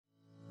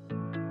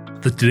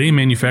The Today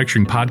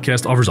Manufacturing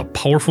podcast offers a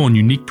powerful and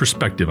unique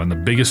perspective on the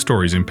biggest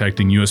stories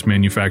impacting U.S.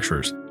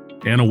 manufacturers.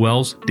 Anna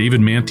Wells,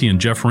 David Mantey,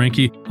 and Jeff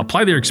Ranke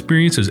apply their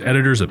experience as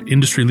editors of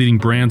industry-leading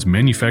brands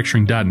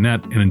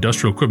Manufacturing.net and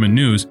Industrial Equipment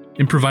News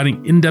in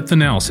providing in-depth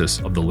analysis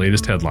of the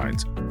latest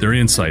headlines. Their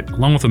insight,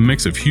 along with a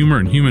mix of humor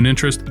and human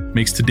interest,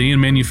 makes Today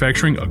in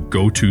Manufacturing a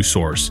go-to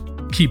source.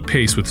 Keep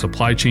pace with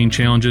supply chain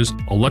challenges,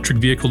 electric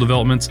vehicle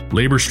developments,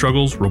 labor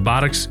struggles,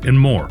 robotics, and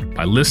more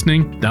by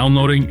listening,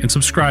 downloading, and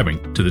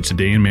subscribing to the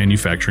Today in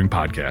Manufacturing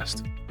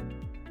podcast.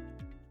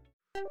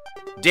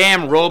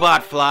 Damn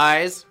robot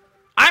flies!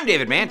 I'm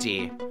David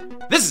Mantey.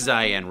 This is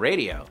IN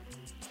Radio.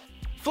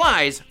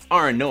 Flies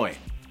are annoying.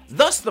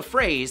 Thus the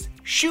phrase,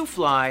 "shoo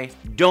fly,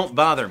 don't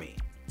bother me."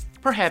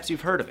 Perhaps you've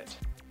heard of it.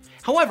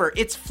 However,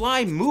 it's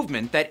fly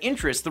movement that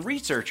interests the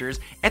researchers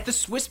at the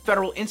Swiss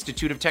Federal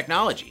Institute of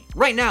Technology.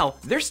 Right now,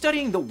 they're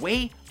studying the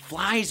way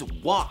flies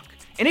walk,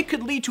 and it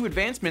could lead to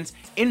advancements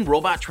in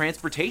robot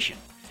transportation.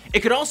 It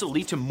could also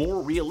lead to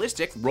more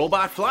realistic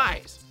robot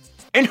flies.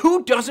 And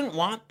who doesn't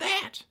want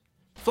that?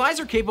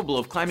 Flies are capable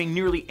of climbing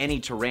nearly any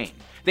terrain.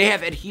 They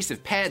have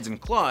adhesive pads and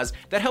claws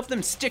that help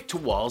them stick to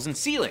walls and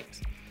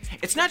ceilings.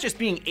 It's not just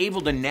being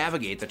able to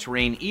navigate the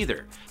terrain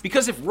either,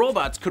 because if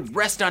robots could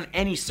rest on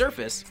any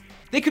surface,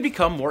 they could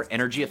become more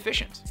energy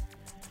efficient.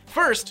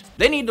 First,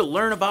 they need to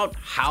learn about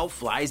how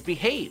flies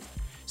behave.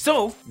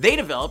 So, they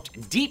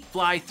developed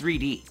DeepFly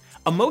 3D,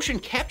 a motion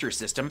capture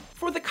system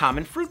for the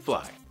common fruit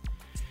fly.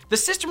 The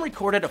system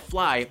recorded a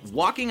fly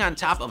walking on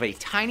top of a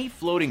tiny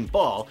floating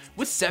ball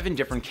with 7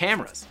 different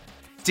cameras.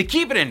 To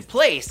keep it in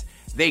place,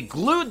 they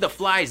glued the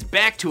flies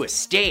back to a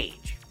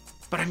stage.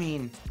 But I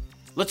mean,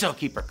 let's all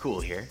keep our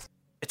cool here.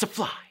 It's a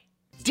fly.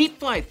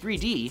 DeepFly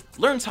 3D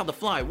learns how the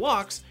fly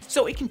walks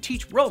so it can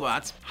teach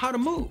robots how to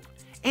move.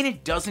 And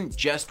it doesn't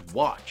just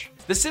watch.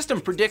 The system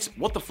predicts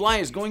what the fly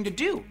is going to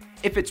do.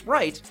 If it's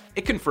right,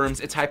 it confirms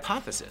its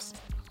hypothesis.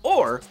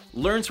 Or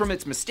learns from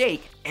its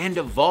mistake and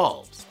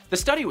evolves. The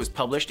study was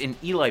published in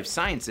eLife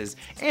Sciences,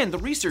 and the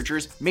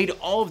researchers made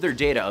all of their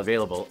data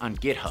available on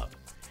GitHub.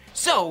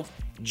 So,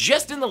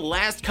 just in the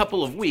last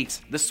couple of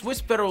weeks, the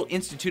Swiss Federal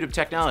Institute of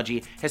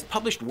Technology has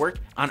published work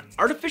on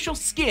artificial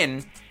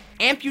skin,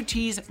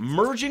 amputees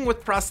merging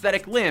with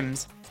prosthetic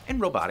limbs, and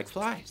robotic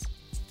flies.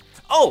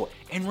 Oh,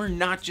 and we're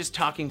not just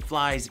talking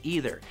flies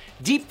either.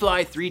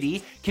 DeepFly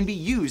 3D can be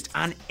used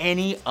on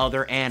any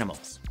other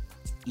animals,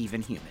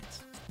 even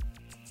humans.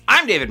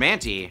 I'm David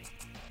Mantey.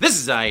 This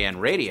is IN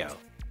Radio.